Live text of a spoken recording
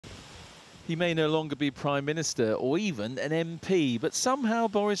He may no longer be Prime Minister or even an MP, but somehow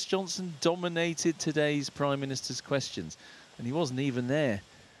Boris Johnson dominated today's Prime Minister's questions, and he wasn't even there.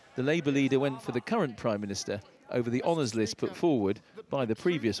 The Labour leader went for the current Prime Minister over the honours list put forward by the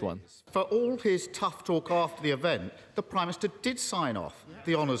previous one. For all his tough talk after the event, the Prime Minister did sign off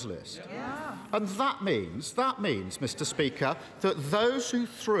the honours list. Yeah. And that means, Mr Speaker, that those who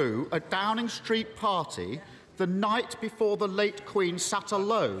threw a Downing Street party the night before the late Queen sat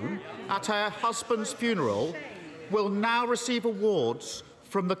alone at her husband's funeral will now receive awards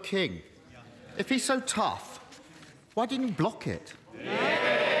from the King. If he's so tough, why didn't he block it?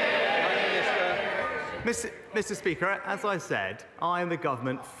 Mr Speaker, as I said, I and the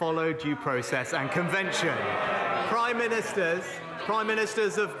government follow due process and convention. Prime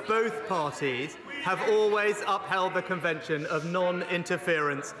Ministers of both parties have always upheld the convention of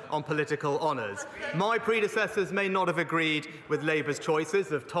non-interference on political honours. My predecessors may not have agreed with Labour's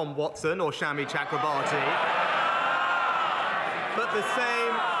choices of Tom Watson or Shami Chakrabarti, but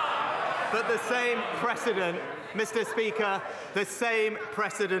the same precedent, Mr Speaker, the same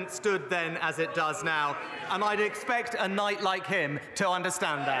precedent stood then as it does now, and I'd expect a knight like him to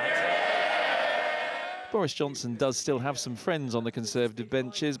understand that. Boris Johnson does still have some friends on the Conservative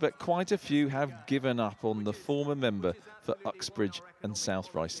benches, but quite a few have given up on the former member for Uxbridge and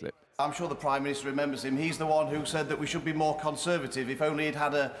South Ruislip. I'm sure the Prime Minister remembers him. He's the one who said that we should be more conservative. If only he'd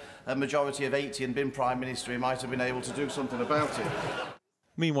had a majority of 80 and been Prime Minister, he might have been able to do something about it.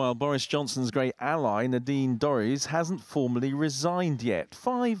 Meanwhile, Boris Johnson's great ally, Nadine Dorries, hasn't formally resigned yet,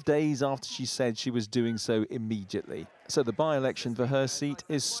 5 days after she said she was doing so immediately. So the by-election for her seat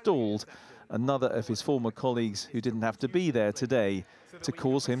is stalled. Another of his former colleagues who didn't have to be there today to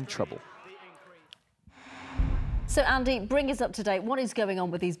cause him trouble. So, Andy, bring us up to date. What is going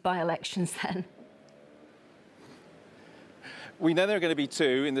on with these by-elections then? We know there are going to be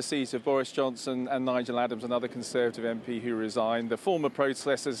two in the seat of Boris Johnson and Nigel Adams, another Conservative MP who resigned. The former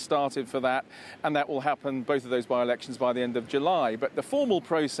process has started for that, and that will happen, both of those by-elections, by the end of July. But the formal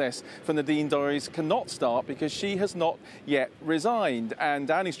process for Nadine Dorries cannot start because she has not yet resigned. And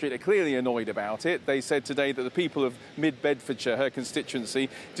Downing Street are clearly annoyed about it. They said today that the people of Mid-Bedfordshire, her constituency,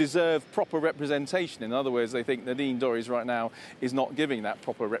 deserve proper representation. In other words, they think Nadine Dorries right now is not giving that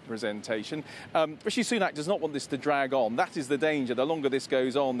proper representation. Rishi Sunak does not want this to drag on. That is the danger. The longer this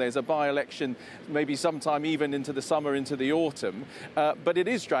goes on, there's a by-election maybe sometime even into the summer, into the autumn. But it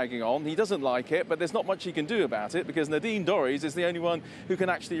is dragging on. He doesn't like it, but there's not much he can do about it because Nadine Dorries is the only one who can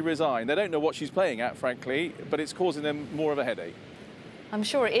actually resign. They don't know what she's playing at, frankly, but it's causing them more of a headache. I'm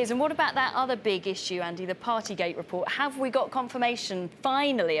sure it is. And what about that other big issue, Andy, the Partygate report? Have we got confirmation,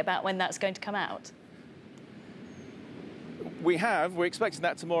 finally, about when that's going to come out? We have. We're expecting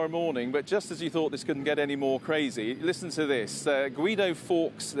that tomorrow morning, but just as you thought this couldn't get any more crazy, listen to this. Guido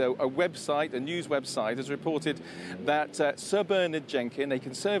Fawkes, a website, a news website, has reported that Sir Bernard Jenkin, a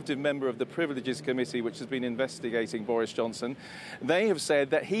Conservative member of the Privileges Committee, which has been investigating Boris Johnson, they have said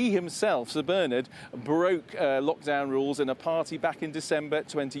that he himself, Sir Bernard, broke lockdown rules in a party back in December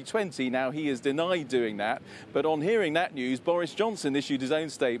 2020. Now, he has denied doing that, but on hearing that news, Boris Johnson issued his own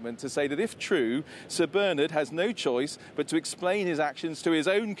statement to say that if true, Sir Bernard has no choice but to explain his actions to his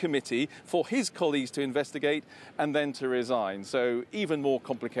own committee for his colleagues to investigate and then to resign. So even more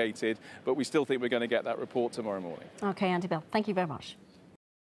complicated, but we still think we're going to get that report tomorrow morning. OK, Andy Bell, thank you very much.